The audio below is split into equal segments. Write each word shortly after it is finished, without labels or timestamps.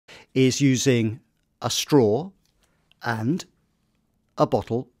is using a straw and a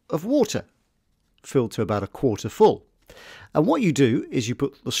bottle of water filled to about a quarter full. And what you do is you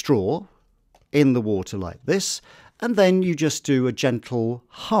put the straw in the water like this, and then you just do a gentle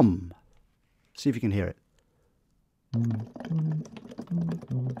hum. See if you can hear it.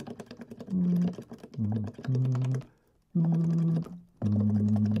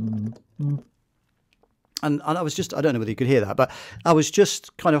 And I don't know whether you could hear that, but I was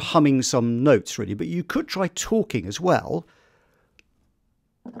just kind of humming some notes really, but you could try talking as well.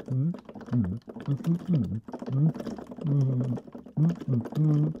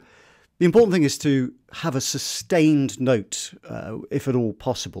 The important thing is to have a sustained note, if at all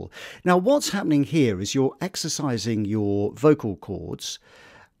possible. Now, what's happening here is you're exercising your vocal cords.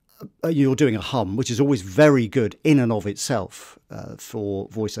 You're doing a hum, which is always very good in and of itself for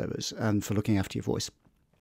voiceovers and for looking after your voice.